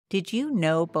Did you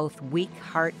know both weak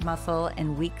heart muscle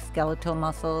and weak skeletal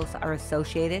muscles are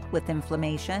associated with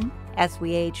inflammation? As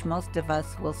we age, most of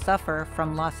us will suffer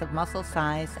from loss of muscle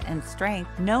size and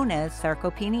strength known as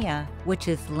sarcopenia, which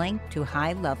is linked to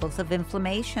high levels of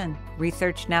inflammation.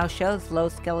 Research now shows low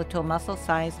skeletal muscle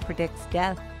size predicts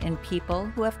death in people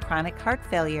who have chronic heart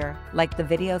failure. Like the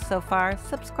video so far,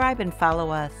 subscribe and follow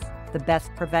us. The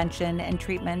best prevention and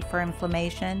treatment for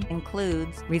inflammation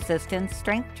includes resistance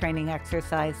strength training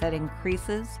exercise that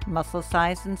increases muscle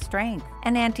size and strength,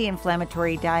 an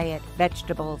anti-inflammatory diet,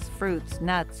 vegetables, fruits,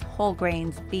 nuts, whole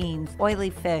grains, beans,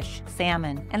 oily fish,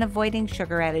 salmon, and avoiding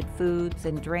sugar-added foods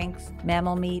and drinks,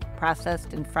 mammal meat,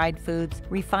 processed and fried foods,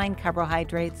 refined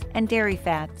carbohydrates, and dairy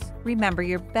fats. Remember,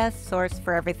 your best source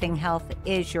for everything health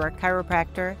is your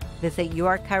chiropractor. Visit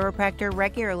your chiropractor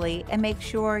regularly and make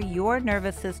sure your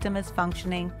nervous system is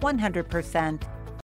functioning 100%.